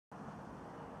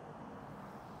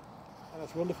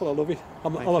That's wonderful, I love it.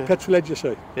 I'm a petrol head, you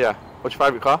see. Yeah. What's your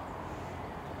favourite car?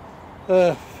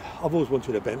 I've always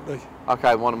wanted a Bentley.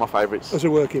 Okay, one of my favourites. As a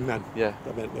working man. Yeah.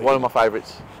 A Bentley. One of my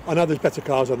favourites. I know there's better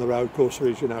cars on the road, of course there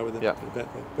is, you know, with yeah. the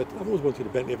Bentley. But I've always wanted a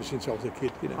Bentley ever since I was a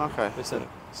kid, you know. Okay, listen,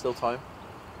 still time.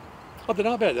 I don't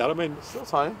know about that, I mean... Still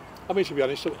time. I mean, to be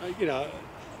honest, you know,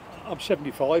 I'm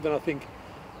 75 and I think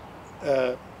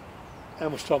how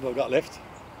much time have I got left?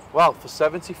 Well, for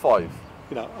 75,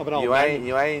 you know, I'm an old man.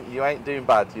 You ain't doing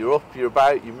bad. You're up, you're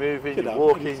about, you're moving, you're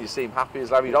walking, you seem happy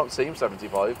as ever. You don't seem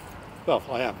 75. Well,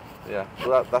 I am. Yeah,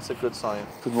 well that's a good sign.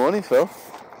 Good morning, Phil.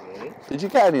 Really? Did you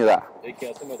get any of that? I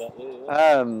get some of that,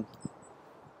 yeah.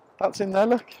 That's in there,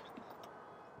 look.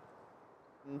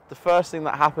 The first thing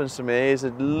that happens to me is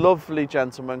a lovely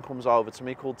gentleman comes over to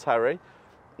me called Terry,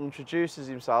 introduces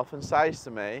himself and says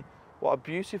to me, what a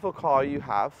beautiful car you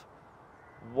have,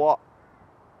 what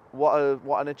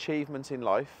an achievement in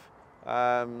life.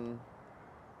 And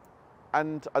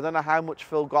I don't know how much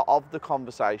Phil got of the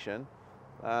conversation,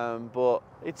 but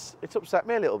it's upset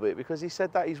me a little bit because he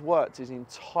said that he's worked his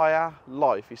entire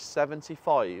life, he's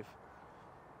 75,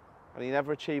 and he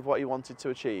never achieved what he wanted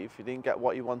to achieve. He didn't get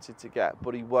what he wanted to get,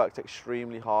 but he worked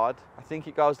extremely hard. I think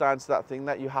it goes down to that thing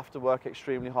that you have to work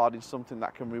extremely hard in something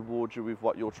that can reward you with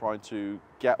what you're trying to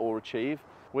get or achieve.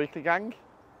 Weekly gang,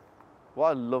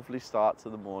 what a lovely start to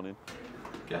the morning.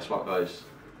 Guess what, guys?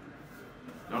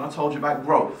 You know when I told you about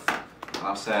growth, and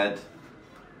I said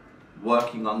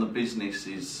working on the business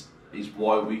is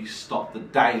why we stopped the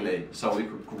daily, so we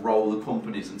could grow the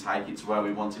companies and take it to where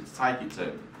we wanted to take it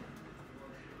to.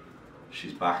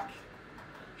 She's back.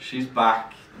 She's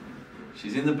back.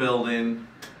 She's in the building,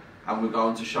 and we're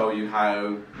going to show you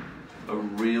how a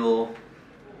real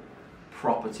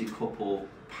property couple,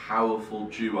 powerful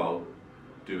duo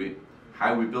do it.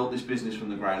 How we built this business from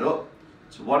the ground up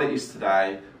to what it is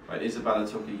today. Right, Isabella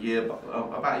took a year,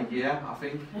 about a year, I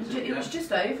think. It was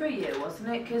just over a year, wasn't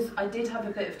it? Because I did have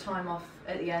a bit of time off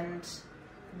at the end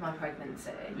of my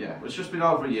pregnancy. Yeah, it's just been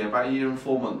over a year, about a year and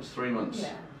 4 months, 3 months.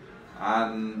 Yeah.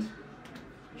 And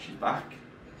she's back,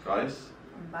 guys.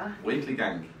 I'm back. Weekly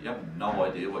gang, you have no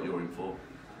idea what you're in for.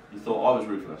 You thought I was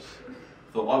ruthless.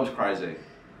 Thought I was crazy.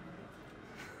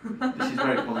 This is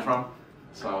where it comes from.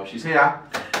 So she's here,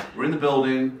 we're in the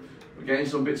building, we're getting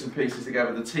some bits and pieces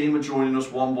together. The team are joining us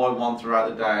one by one throughout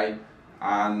the day,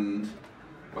 and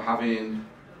we're having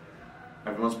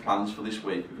everyone's plans for this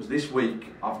week, because this week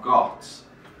I've got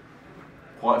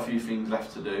quite a few things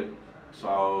left to do.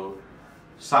 So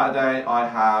Saturday I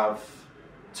have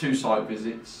 2 site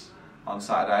visits on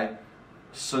Saturday.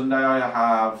 Sunday I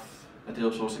have a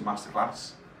deal sourcing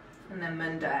masterclass. And then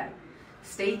Monday.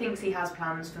 Steve thinks he has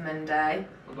plans for Monday.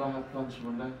 What do I have plans for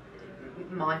Monday?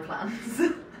 My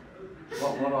plans.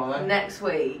 What are they? Next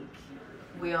week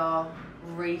we are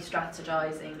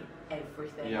re-strategizing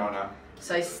everything. Yeah, I know.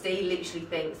 So Steve literally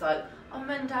thinks like, on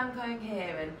Monday I'm going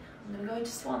here and I'm going to go to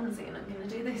Swansea and I'm going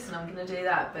to do this and I'm going to do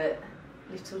that, but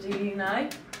little do you know.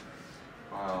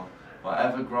 Well,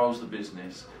 whatever grows the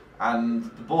business. And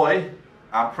the boy,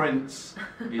 our prince,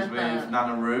 is with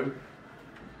Nana Roo.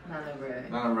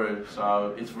 Nana Roo.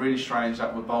 So it's really strange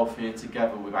that we're both here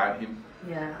together without him.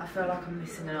 Yeah, I feel like I'm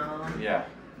missing an arm. Yeah.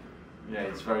 Yeah,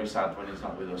 it's very sad when he's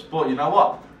not with us. But you know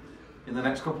what? In the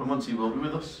next couple of months he will be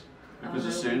with us. Because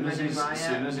as soon as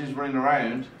he's running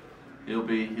around, he'll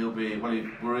be well,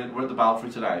 we're at the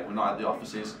Belfry today, we're not at the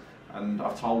offices, and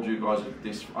I've told you guys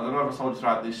this, I don't know if I told you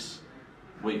throughout this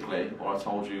weekly or I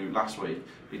told you last week,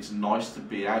 it's nice to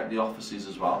be out the offices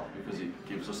as well, because it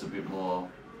gives us a bit more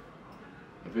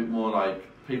like,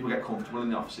 people get comfortable in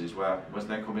the offices where when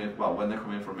they come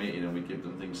in for a meeting and we give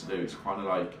them things to do, it's kind of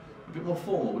like a bit more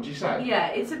formal, would you say? Yeah,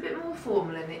 it's a bit more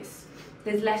formal and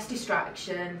there's less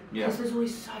distraction, because there's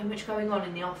always so much going on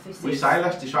in the office. We say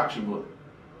less distraction, but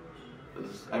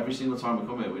every single time we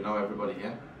come here, we know everybody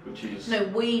here, which is... No,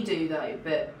 we do though,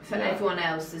 but for everyone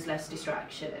else, there's less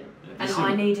distraction. Yeah, and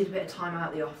I needed a bit of time out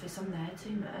of the office. I'm there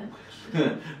too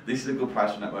much. This is a good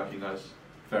place for networking, guys.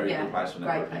 Very good place for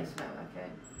networking. Great place for networking.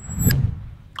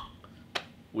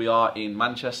 We are in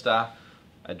Manchester,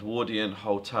 Edwardian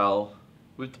Hotel,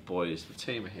 with the boys. The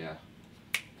team are here.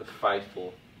 The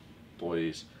faithful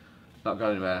boys. Not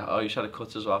going anywhere. Oh, you should have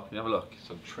cut as well. Can you have a look?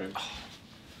 Some trim. Oh.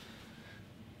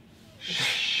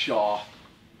 Sharp.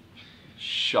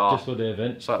 Sharp. Just for the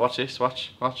event. So watch this.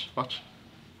 Watch. Oh,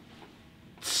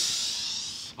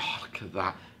 look at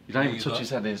that. You don't even touch his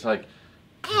head and it's like...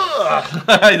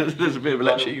 There's a bit of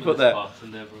electric you put there.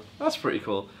 That's pretty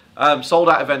cool. Sold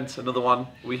out event, another one.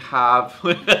 We have...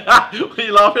 What are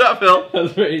you laughing at, Phil?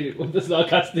 That's pretty... What's the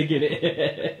sarcastic in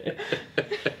it?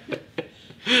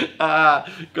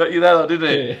 Got you there though, didn't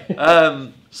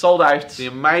it? Sold out. The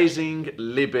amazing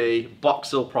Libby,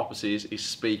 Box Hill Properties, is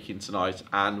speaking tonight,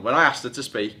 and when I asked her to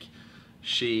speak,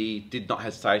 she did not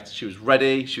hesitate. She was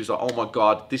ready. She was like, oh my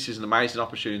God, this is an amazing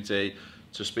opportunity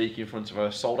to speak in front of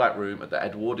a sold out room at the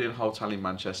Edwardian Hotel in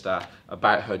Manchester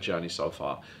about her journey so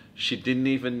far. She didn't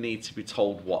even need to be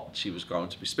told what she was going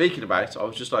to be speaking about. I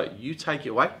was just like, you take it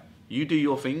away. You do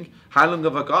your thing. How long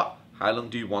have I got? How long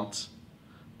do you want?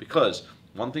 Because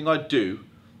one thing I do,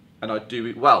 and I do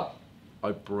it well,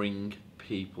 I bring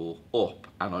people up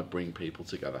and I bring people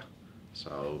together.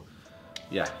 So,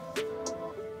 yeah.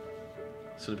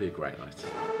 It's going to be a great night.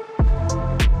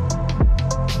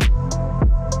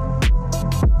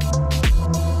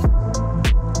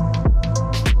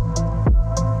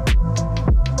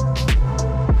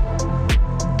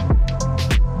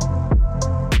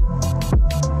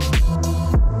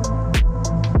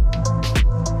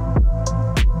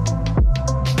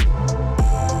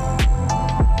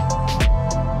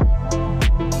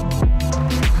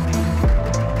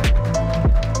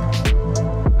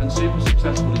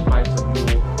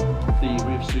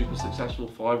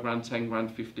 £5 grand, 10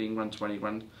 grand, 15 grand, 20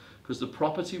 grand, because the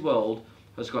property world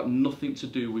has got nothing to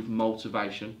do with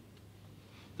motivation.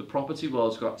 The property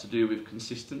world's got to do with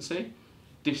consistency,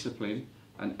 discipline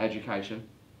and education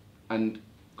and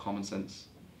common sense.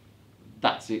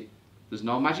 That's it. There's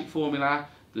no magic formula,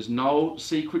 there's no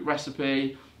secret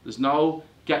recipe, there's no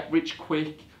get rich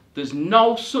quick, there's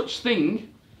no such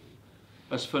thing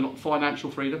as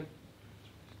financial freedom.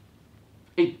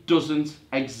 It doesn't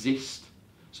exist.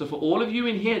 So for all of you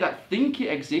in here that think it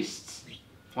exists,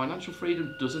 financial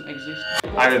freedom doesn't exist.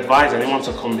 I'd advise anyone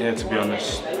to come here, to be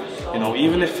honest. You know,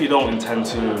 even if you don't intend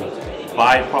to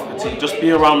buy property, just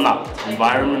be around that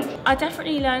environment. I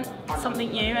definitely learned something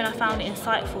new and I found it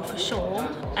insightful for sure.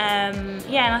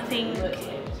 Yeah, and I think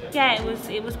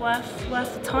it was worth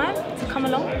the time to come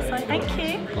along, so thank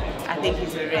you. I think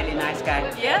he's a really nice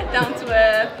guy. Yeah, down to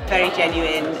earth. Very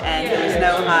genuine, and there was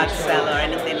no hard sell or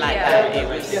anything like that. It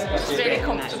was really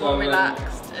comfortable,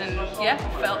 relaxed, and yeah,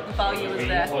 felt the value was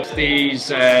there. He's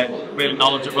really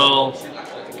knowledgeable,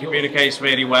 communicates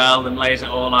really well and lays it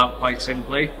all out quite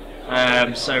simply.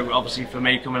 So obviously for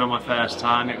me coming on my first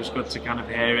time, it was good to kind of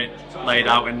hear it laid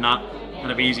out in that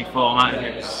kind of easy format, and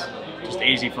it was just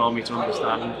easy for me to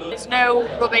understand. There's no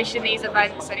rubbish in these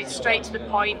events and it's straight to the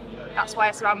point. That's why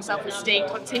I surround myself with Steve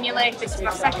continually. This is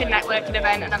my second networking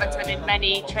event and I've attended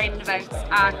many training events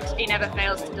and he never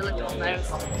fails to deliver on those.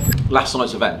 Last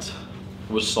night's event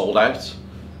was sold out.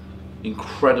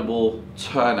 Incredible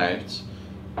turnout.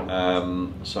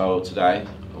 So today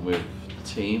I'm with the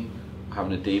team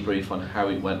having a debrief on how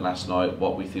it went last night,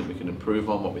 what we think we can improve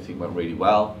on, what we think went really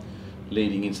well,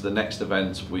 leading into the next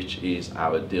event, which is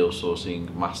our deal sourcing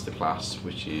masterclass,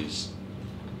 which is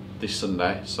this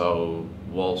Sunday. So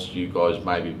whilst you guys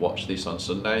maybe watch this on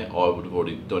Sunday, I would have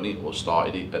already done it or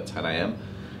started it at 10 AM.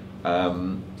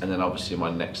 And then obviously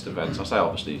my next event, I say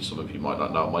obviously, some of you might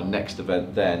not know, my next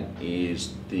event then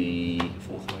is the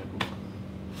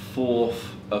 4th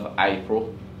of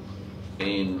April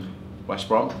in West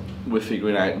Brom. We're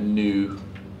figuring out new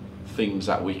things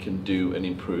that we can do and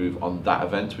improve on that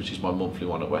event, which is my monthly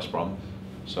one at West Brom.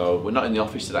 So we're not in the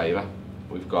office today either.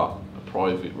 We've got a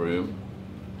private room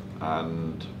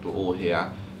and we're all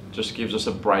here. Just gives us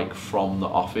a break from the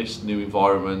office, new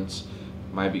environment,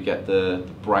 maybe get the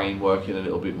brain working a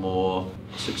little bit more.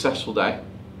 Successful day,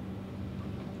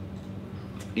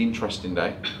 interesting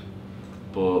day,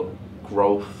 but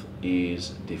growth is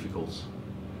difficult,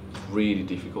 really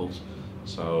difficult.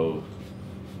 So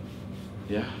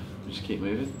yeah, just keep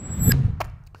moving.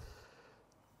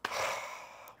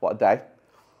 What a day.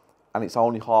 And it's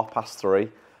only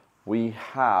 3:30. We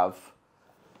have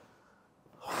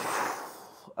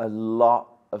a lot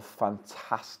of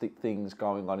fantastic things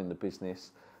going on in the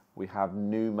business. We have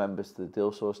new members to the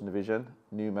deal sourcing division,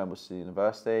 new members to the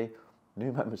university,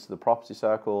 new members to the property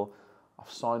circle. I've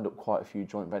signed up quite a few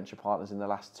joint venture partners in the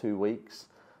last 2 weeks.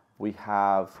 We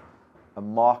have a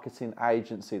marketing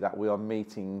agency that we are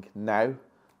meeting now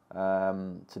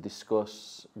to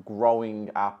discuss growing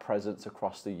our presence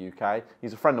across the UK.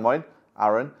 He's a friend of mine,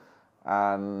 Aaron,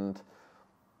 and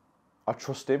I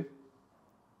trust him.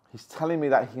 He's telling me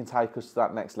that he can take us to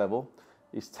that next level.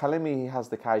 He's telling me he has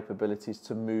the capabilities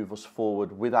to move us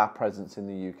forward with our presence in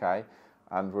the UK,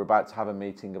 and we're about to have a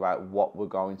meeting about what we're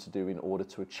going to do in order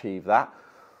to achieve that.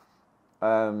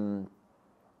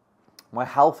 My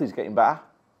health is getting better.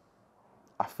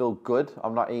 I feel good.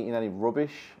 I'm not eating any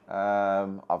rubbish.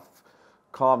 I've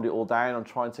calmed it all down. I'm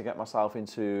trying to get myself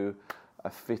into a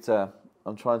fitter.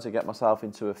 I'm trying to get myself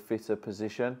into a fitter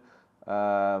position.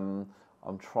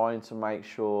 I'm trying to make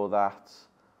sure that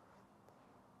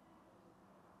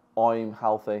I'm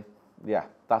healthy. Yeah,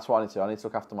 that's what I need to do. I need to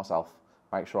look after myself,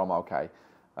 make sure I'm okay.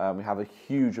 We have a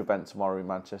huge event tomorrow in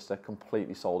Manchester,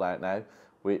 completely sold out now,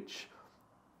 which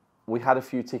we had a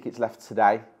few tickets left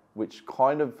today, which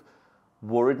kind of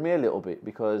worried me a little bit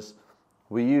because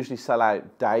we usually sell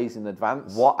out days in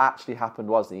advance. What actually happened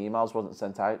was the emails wasn't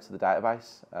sent out to the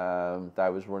database. They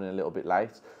was running a little bit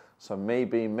late. So me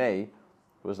being me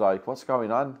was like, what's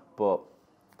going on? But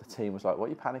the team was like, what are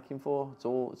you panicking for? It's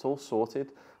all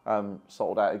sorted.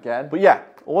 Sold out again. But yeah,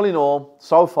 all in all,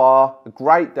 so far, a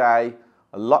great day,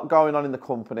 a lot going on in the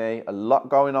company, a lot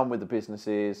going on with the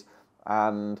businesses,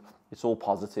 and it's all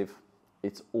positive.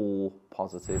 It's all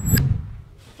positive.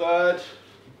 Third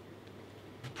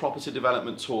property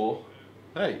development tour.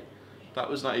 Hey, that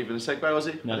was not even a segue, was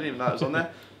it? No. I didn't even know it was on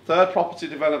there. Third property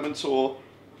development tour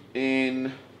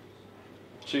in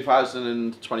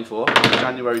 2024,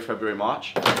 January, February,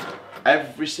 March.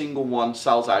 Every single one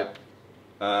sells out,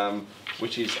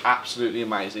 which is absolutely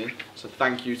amazing. So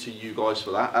thank you to you guys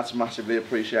for that. That's massively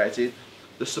appreciated.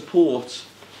 The support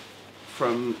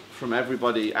from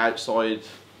everybody outside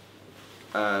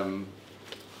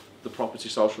the property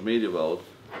social media world,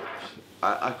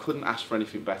 I couldn't ask for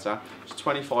anything better. There's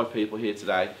 25 people here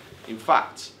today. In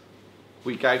fact,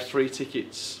 we gave 3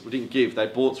 tickets. We didn't give, they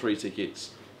bought 3 tickets,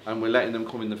 and we're letting them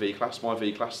come in the V-Class, my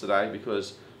V-Class today,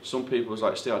 because some people was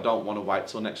like, Steve, I don't want to wait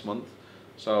till next month.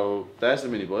 So there's the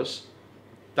minibus.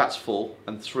 That's full,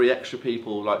 and 3 extra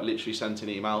people like literally sent in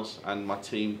emails, and my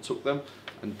team took them,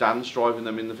 and Dan's driving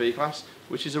them in the V-Class,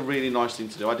 which is a really nice thing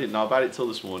to do. I didn't know about it till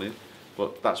this morning,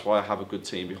 but that's why I have a good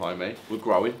team behind me. We're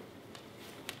growing.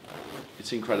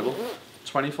 It's incredible.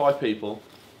 25 people,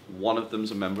 1 of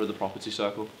them's a member of the property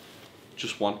circle.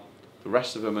 Just 1. The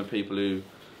rest of them are people who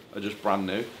are just brand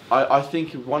new. I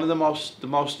think one of the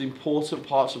most important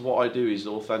parts of what I do is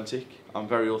authentic. I'm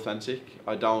very authentic.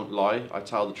 I don't lie. I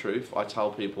tell the truth. I tell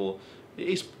people it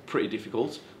is pretty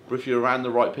difficult, but if you're around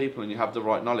the right people and you have the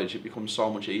right knowledge, it becomes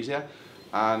so much easier.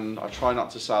 And I try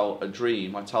not to sell a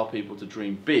dream. I tell people to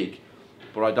dream big,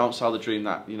 but I don't sell the dream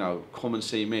that, you know, come and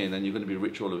see me and then you're going to be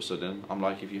rich all of a sudden. I'm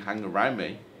like, if you hang around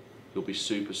me, you'll be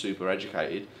super, super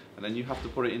educated, and then you have to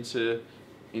put it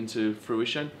into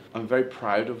fruition. I'm very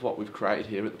proud of what we've created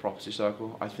here at the Property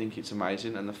Circle. I think it's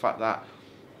amazing, and the fact that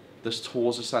the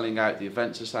tours are selling out, the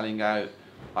events are selling out.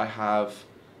 I have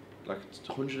like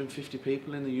 150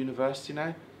 people in the university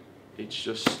now. It's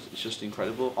just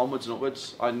incredible. Onwards and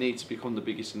upwards. I need to become the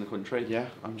biggest in the country. Yeah,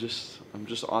 I'm just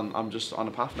on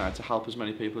a path now to help as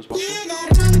many people as possible.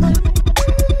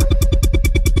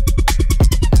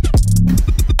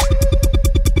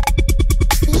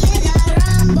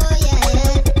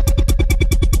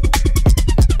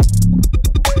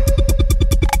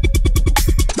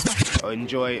 I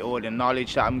enjoy all the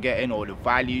knowledge that I'm getting, all the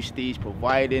value Steve's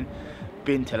providing.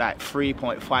 Been to like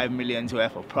 3.5 million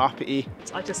worth of property.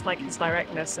 I just like his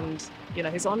directness and, you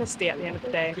know, his honesty at the end of the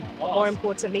day. More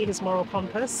importantly, his moral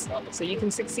compass. So you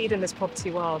can succeed in this property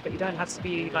world, but you don't have to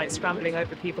be like scrambling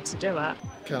over people to do it.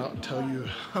 Cannot tell you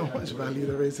how much value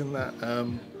there is in that.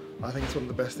 I think it's one of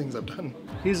the best things I've done.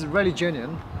 He's really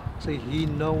genuine, so he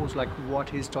knows like what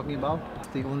he's talking about. It's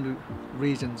the only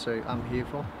reason so I'm here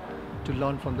for, to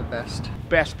learn from the best.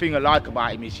 Best thing I like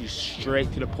about him is he's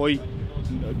straight to the point.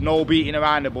 No beating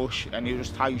around the bush, and he'll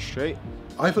just tell you straight.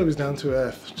 I thought he was down to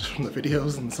earth just from the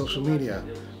videos and social media,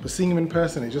 but seeing him in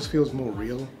person, it just feels more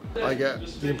real. I get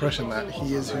the impression that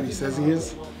he is who he says he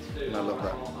is, and I love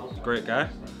that. Great guy.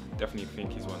 Definitely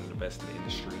think he's one of the best in the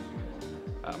industry.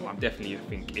 I'm definitely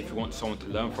think if you want someone to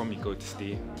learn from, you go to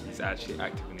Steve. He's actually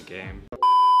active in the game.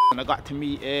 And I got to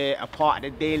meet a part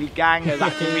of the Daily Gang. I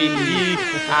got to meet you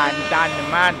and Dan the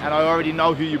Man, and I already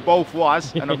know who you both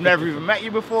was, and I've never even met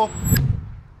you before.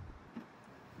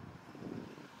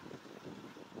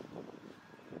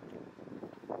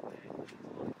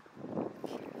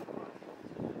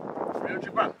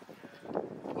 300 grand.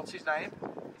 What's his name?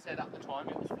 He said at the time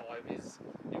it was 5. He's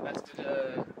invested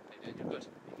good.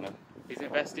 No. He's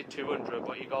invested 200,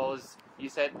 but he goes, you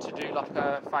said to do like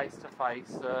a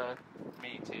face-to-face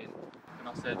meeting, and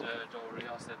I said, don't worry,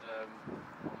 I said,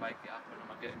 I'll make it happen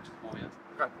and I'll get him to call you.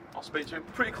 Okay, I'll speak to him.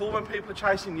 Pretty cool when people are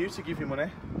chasing you to give you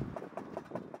money.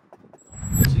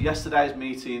 So yesterday's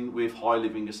meeting with High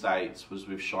Living Estates was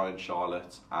with Shy and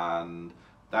Charlotte, and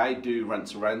they do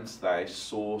rent-to-rent, they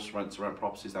source rent-to-rent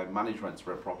properties, they manage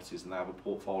rent-to-rent properties, and they have a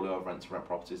portfolio of rent-to-rent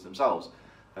properties themselves.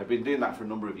 They've been doing that for a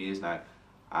number of years now,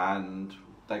 and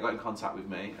they got in contact with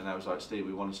me, and they was like, Steve,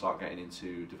 we want to start getting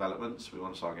into developments, we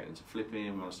want to start getting into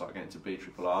flipping, we want to start getting into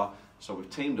BRRR. So we've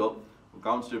teamed up, We're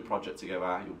going to do a project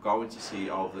together. You're going to see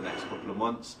it over the next couple of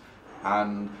months.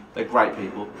 And they're great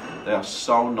people. They are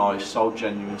so nice, so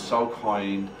genuine, so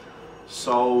kind,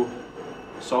 so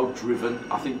driven.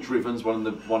 I think driven's one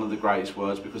of the greatest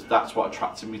words, because that's what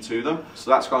attracted me to them. So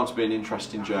that's going to be an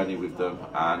interesting journey with them,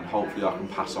 and hopefully I can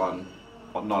pass on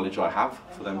what knowledge I have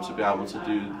for them to be able to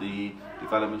do the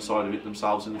development side of it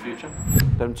themselves in the future.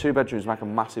 Them 2 bedrooms make a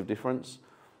massive difference,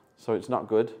 so it's not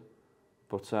good,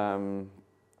 but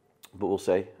we'll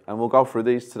see. And we'll go through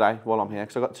these today while I'm here,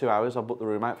 because I've got 2 hours. I've booked the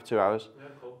room out for 2 hours,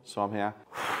 so I'm here.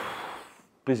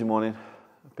 Busy morning,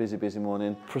 busy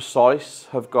morning. Precise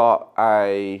have got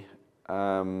a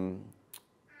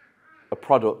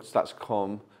product that's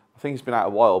come, I think it's been out a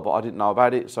while, but I didn't know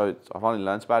about it, so I've only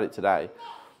learned about it today,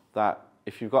 that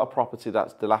if you've got a property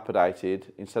that's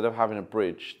dilapidated, instead of having a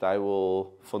bridge, they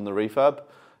will fund the refurb.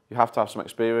 You have to have some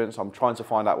experience. I'm trying to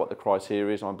find out what the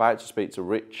criteria is. I'm about to speak to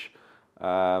Rich,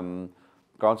 going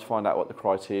to find out what the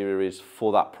criteria is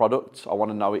for that product. I want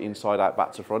to know it inside out,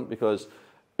 back to front, because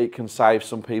it can save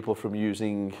some people from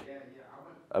using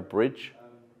a bridge,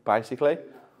 basically.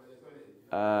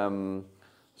 So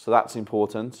that's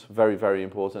important, very, very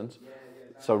important.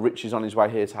 So Rich is on his way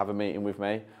here to have a meeting with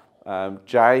me.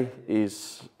 Jay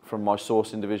is from my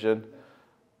sourcing division,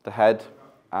 the head,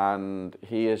 and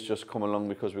he has just come along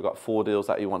because we've got 4 deals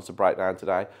that he wants to break down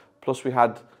today. Plus we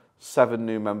had 7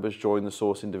 new members join the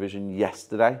sourcing division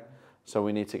yesterday, so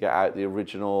we need to get out the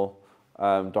original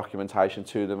documentation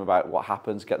to them about what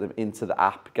happens, get them into the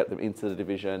app, get them into the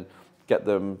division, get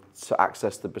them to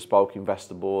access the bespoke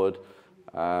investor board.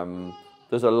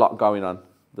 There's a lot going on.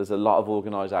 There's a lot of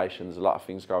organisations, a lot of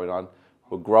things going on.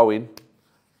 We're growing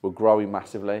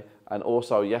massively. And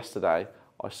also yesterday,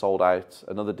 I sold out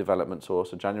another development tour.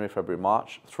 So January, February,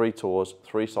 March, 3 tours,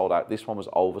 3 sold out. This one was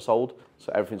oversold.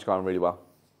 So everything's going really well.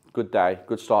 Good day,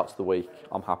 good start to the week.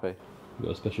 I'm happy. We've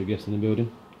got a special guest in the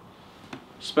building.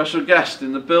 Special guest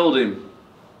in the building.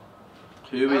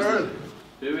 Who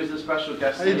is the special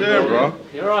guest? How you doing, bro?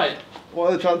 You're right. What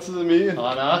are the chances of meeting?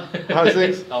 I know. How's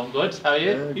things? I'm good. How are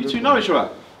you? Yeah, You two know each other?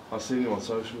 I've seen you on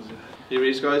socials. Yeah. Here he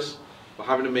is, guys. We're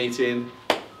having a meeting.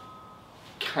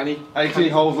 Can he? 18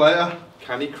 holes later.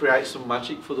 Can he create some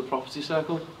magic for the property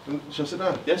circle? Shall I sit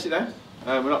down? Yes, sit down.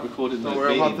 We're not recording the Don't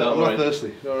worry, meeting. I'm not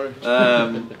thirsty. Don't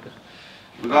worry.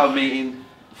 We've got a meeting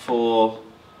for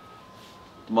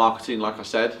marketing, like I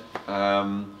said.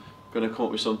 Going to come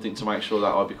up with something to make sure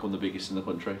that I become the biggest in the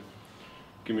country.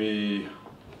 Give me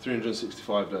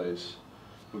 365 days.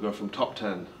 We'll go from top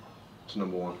 10 to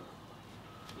number 1.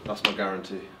 That's my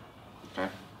guarantee. Okay,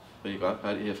 there you go.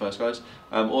 Heard it here first, guys.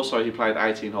 Also, he played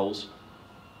 18 holes.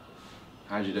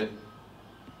 How'd you do?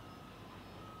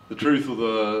 The truth or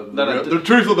the the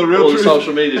truth or the real truth? The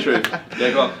social media truth.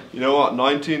 Yeah, go on. You know what?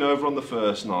 19 over on the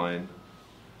first 9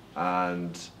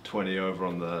 and 20 over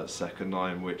on the second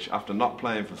 9, which after not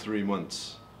playing for 3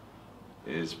 months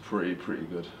is pretty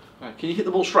good. Right, can you hit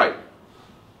the ball straight?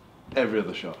 Every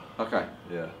other shot. Okay.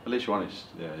 Yeah. At least you're honest.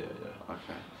 Yeah.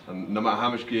 Okay. And no matter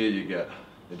how much gear you get,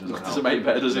 it doesn't make it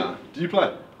better, does it? Do you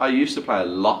play? I used to play a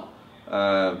lot,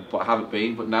 but I haven't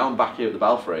been. But now I'm back here at the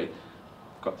Belfry.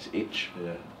 I've got this itch.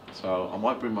 Yeah. So I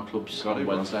might bring my clubs on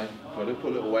Wednesday. Got to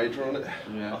put a little wager on it.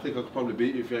 Yeah. I think I could probably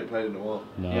beat you if you ain't played in a while.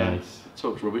 Nice. Yeah.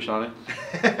 Talk's rubbish, aren't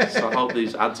it? So I hope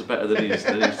these ads are better than his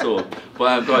talk.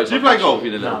 But guys, do you play golf?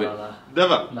 In a little bit. No.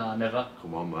 Never? Nah, never.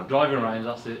 Come on, man. Driving range,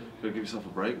 that's it. Gotta give yourself a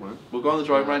break, man. We'll go on the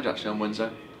driving range actually on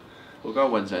Wednesday. We'll go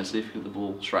on Wednesday and see if you get the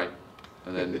ball straight,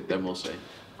 and then we'll see.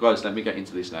 Guys, let me get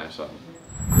into this now. So,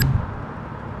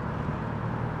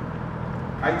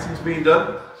 18's been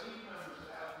done.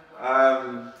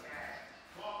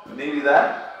 Nearly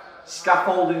there.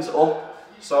 Scaffolding's up.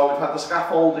 So we've had the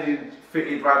scaffolding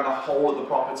fitted around the whole of the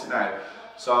property now.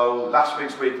 So last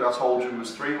week's week I told you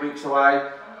was 3 weeks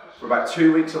away. We're about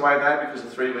 2 weeks away now because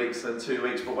of 3 weeks and 2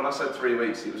 weeks. But when I said 3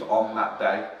 weeks, it was on that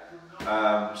day.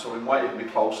 So we might even be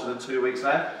closer than 2 weeks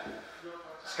now.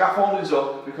 Scaffolding's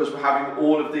up because we're having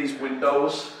all of these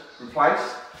windows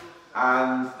replaced.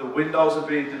 And the windows are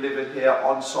being delivered here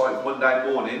on site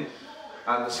Monday morning.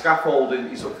 And the scaffolding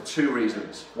is up for 2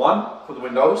 reasons. One, for the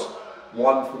windows.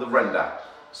 One, for the render.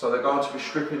 So they're going to be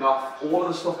stripping off all of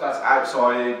the stuff that's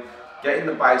outside, getting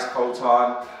the base coat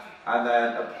on, and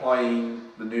then applying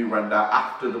the new render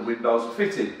after the windows are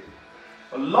fitted.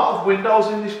 A lot of windows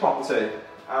in this property,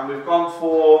 and we've gone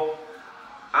for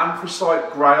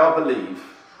anthracite grey, I believe.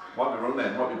 Might be wrong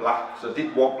then, might be black, because I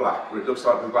did want black, but it looks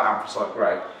like we've got anthracite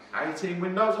grey. 18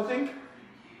 windows, I think.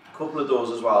 A couple of doors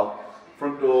as well.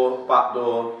 Front door, back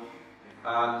door,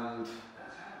 and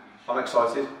I'm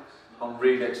excited. I'm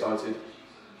really excited.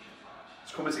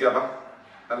 It's coming together,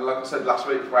 And like I said last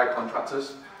week, great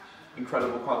contractors,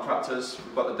 incredible contractors.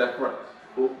 We've got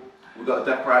the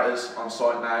decorators on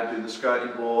site now doing the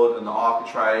skirting board and the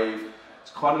architrave.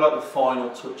 It's kind of like the final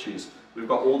touches. We've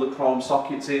got all the chrome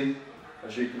sockets in,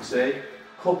 as you can see.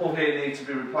 A couple here need to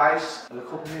be replaced, and a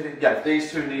couple here, yeah, these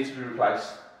two need to be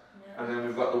replaced. And then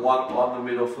we've got the one on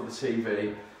the middle for the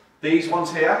TV. These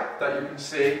ones here that you can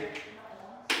see,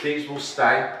 these will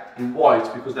stay in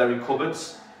white because they're in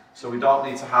cupboards. So we don't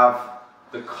need to have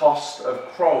the cost of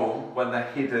chrome when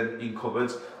they're hidden in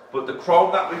cupboards. But the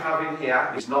chrome that we have in here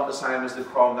is not the same as the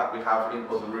chrome that we have in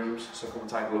other rooms. So come and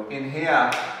take a look. In here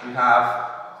we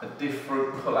have a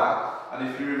different colour. And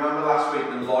if you remember last week,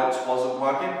 the lights wasn't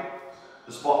working.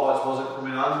 The spotlights wasn't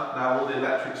coming on. Now all the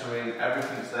electrics are in,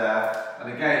 everything's there.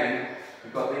 And again,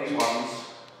 we've got these ones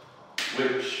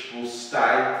which will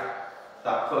stay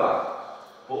that colour.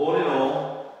 But all in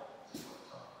all,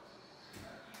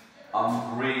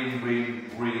 I'm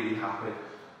really happy.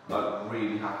 Like,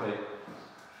 really happy.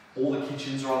 All the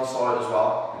kitchens are on site as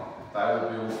well. They will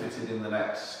be all fitted in the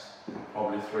next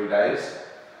probably 3 days.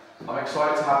 I'm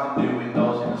excited to have the new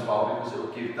windows in as well because it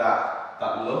will give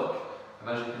that look. And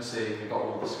as you can see, we've got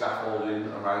all the scaffolding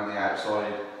around the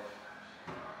outside.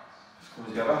 It's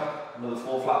coming together. Another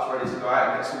 4 flats ready to go out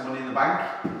and get some money in the bank.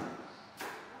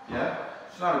 Yeah,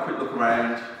 just have a quick look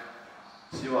around,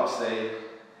 see what I see.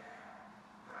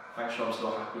 Make sure I'm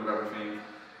still happy with everything.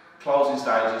 Closing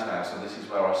stages now, so this is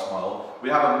where I smile. We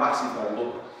have a massive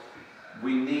hold up.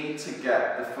 We need to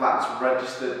get the flats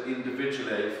registered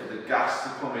individually for the gas to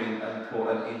come in and put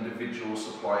an individual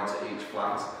supply into each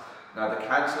flat. Now the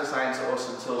council are saying to us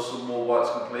until some more work's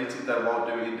completed they won't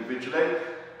do it individually,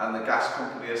 and the gas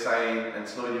company are saying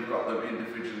until you've got them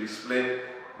individually split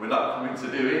we're not coming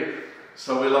to do it.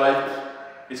 So we're like,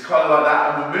 it's kind of like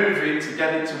that, and we're moving to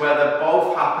get it to where they're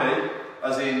both happy,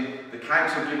 as in the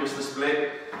council give us the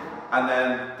split and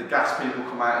then the gas people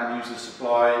come out and use the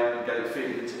supply and get it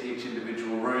fitted into each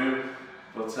individual room.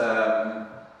 But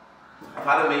I've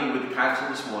had a meeting with the council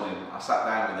this morning. I sat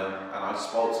down with them and I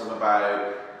spoke to them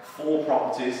about 4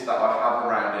 properties that I have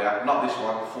around here, not this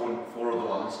one, but 4 other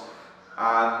ones.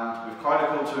 And we've kind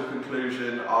of come to a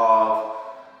conclusion of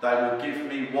they will give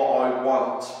me what I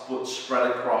want, but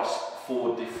spread across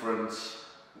 4 different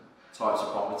types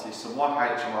of properties. So 1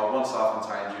 HMO, 1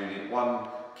 self-contained unit, 1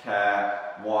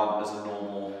 care, 1 as a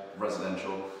normal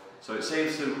residential. So it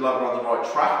seems to look like we're on the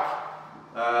right track.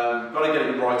 Got to get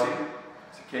it in writing.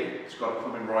 It's a key. It's got to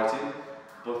come in writing.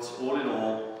 But all in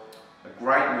all, a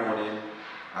great morning,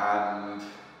 and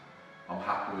I'm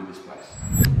happy with this place.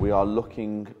 We are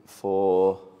looking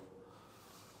for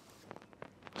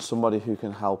somebody who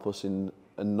can help us in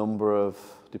a number of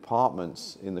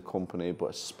departments in the company,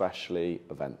 but especially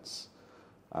events.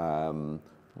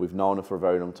 We've known her for a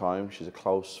very long time. She's a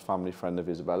close family friend of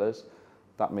Isabella's.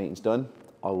 That meeting's done.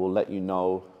 I will let you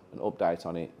know an update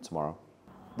on it tomorrow.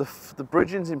 The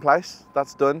bridging's in place.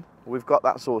 That's done. We've got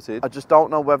that sorted. I just don't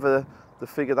know whether the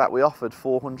figure that we offered,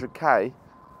 400k,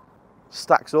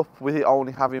 stacks up with it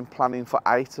only having planning for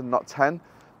 8 and not 10.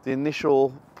 The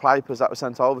initial papers that were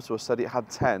sent over to us said it had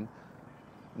 10.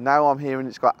 Now I'm hearing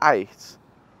it's got 8.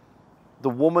 The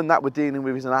woman that we're dealing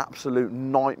with is an absolute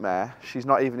nightmare. She's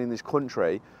not even in this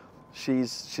country.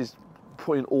 She's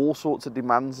putting all sorts of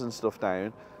demands and stuff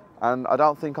down. And I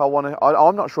don't think I want to,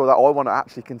 I'm not sure that I want to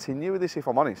actually continue with this, if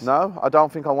I'm honest. No, I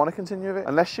don't think I want to continue with it.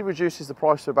 Unless she reduces the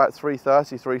price to about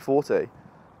 330, 340,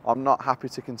 I'm not happy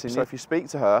to continue. So if you speak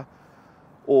to her,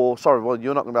 or sorry, well,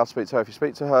 you're not going to be able to speak to her. If you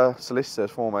speak to her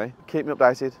solicitors for me, keep me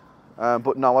updated.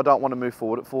 But no, I don't want to move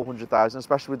forward at 400,000,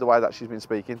 especially with the way that she's been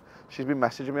speaking. She's been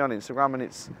messaging me on Instagram, and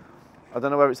I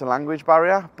don't know whether it's a language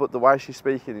barrier, but the way she's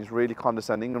speaking is really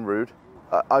condescending and rude.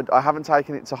 I haven't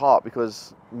taken it to heart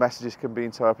because messages can be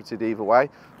interpreted either way,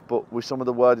 but with some of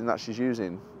the wording that she's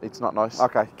using, it's not nice.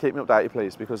 Okay, keep me updated,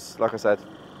 please, because like I said,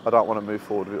 I don't want to move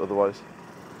forward with it otherwise.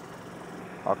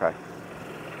 Okay.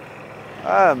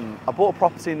 I bought a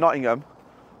property in Nottingham,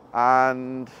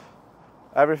 and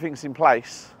everything's in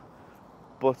place.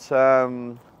 But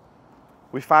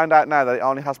we found out now that it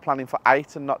only has planning for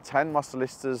 8 and not 10. My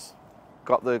solicitor's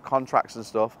got the contracts and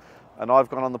stuff, and I've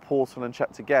gone on the portal and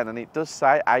checked again, and it does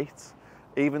say 8,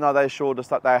 even though they assured us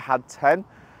that they had 10.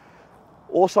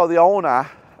 Also, the owner,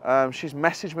 she's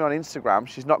messaged me on Instagram.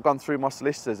 She's not gone through my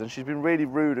solicitors, and she's been really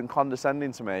rude and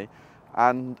condescending to me.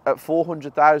 And at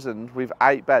 400,000 with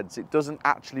 8 beds, it doesn't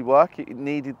actually work. It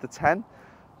needed the 10.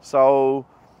 So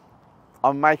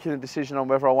I'm making a decision on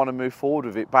whether I want to move forward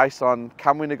with it based on,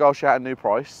 can we negotiate a new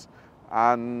price,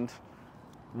 and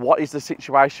what is the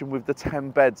situation with the 10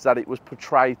 beds that it was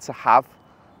portrayed to have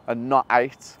and not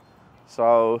 8.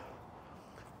 So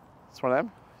it's one of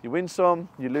them. You win some,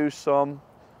 you lose some,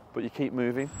 but you keep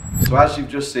moving. So as you've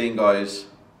just seen, guys,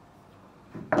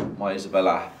 my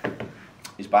Isabella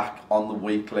is back on the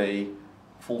weekly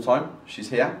full-time.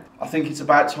 She's here. I think it's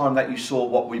about time that you saw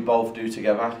what we both do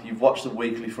together. You've watched the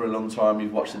weekly for a long time,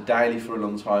 you've watched the daily for a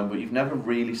long time, but you've never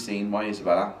really seen my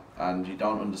Isabella, and you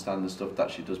don't understand the stuff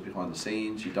that she does behind the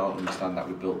scenes. You don't understand that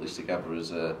we built this together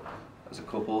as a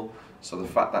couple. So the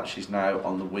fact that she's now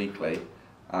on the weekly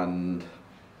and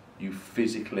you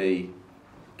physically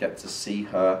get to see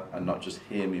her and not just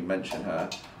hear me mention her,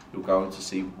 you're going to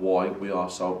see why we are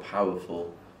so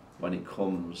powerful when it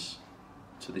comes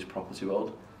to this property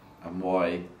world, and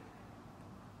why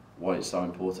it's so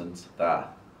important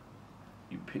that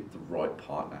you pick the right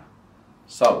partner.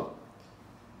 So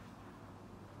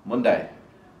Monday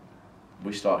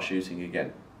we start shooting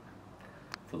again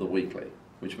for the weekly,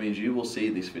 which means you will see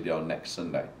this video next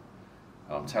Sunday.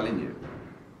 And I'm telling you,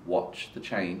 watch the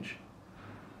change,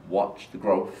 watch the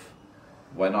growth.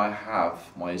 When I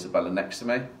have my Isabella next to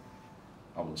me,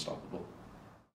 I'm unstoppable.